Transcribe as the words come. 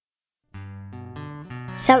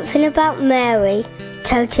Something about Mary,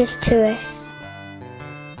 Totus Tuus.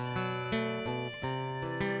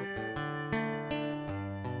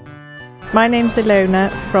 My name's Ilona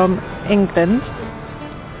from England,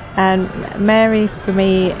 and Mary for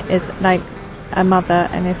me is like a mother,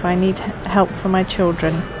 and if I need help for my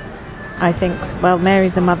children, I think, well,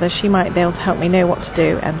 Mary's a mother, she might be able to help me know what to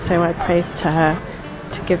do, and so I pray to her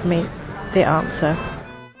to give me the answer.